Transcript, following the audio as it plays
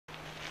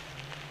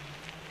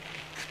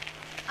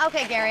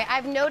Okay, Gary,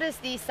 I've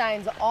noticed these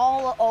signs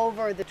all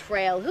over the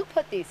trail. Who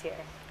put these here?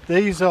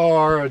 These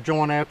are a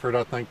joint effort,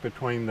 I think,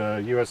 between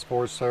the U.S.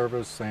 Forest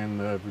Service and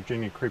the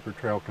Virginia Creeper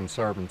Trail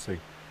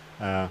Conservancy.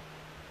 Uh,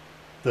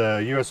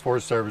 the U.S.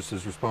 Forest Service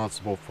is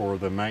responsible for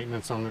the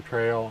maintenance on the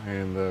trail,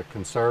 and the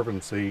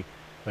Conservancy,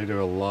 they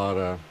do a lot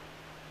of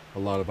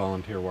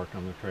volunteer work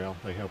on the trail.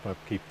 They help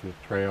upkeep the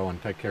trail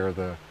and take care of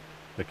the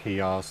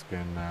kiosk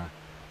and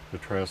the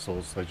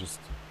trestles.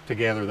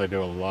 Together they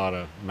do a lot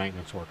of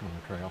maintenance work on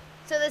the trail.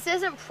 So this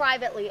isn't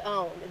privately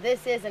owned.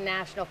 This is a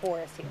national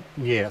forest here.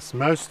 Yes,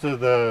 most of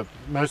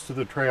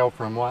the trail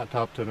from White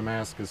Top to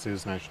Damascus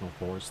is national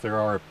forest. There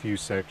are a few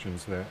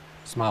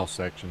small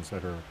sections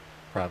that are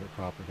private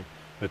property,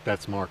 but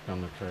that's marked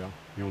on the trail.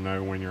 You'll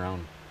know when you're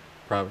on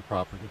private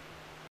property.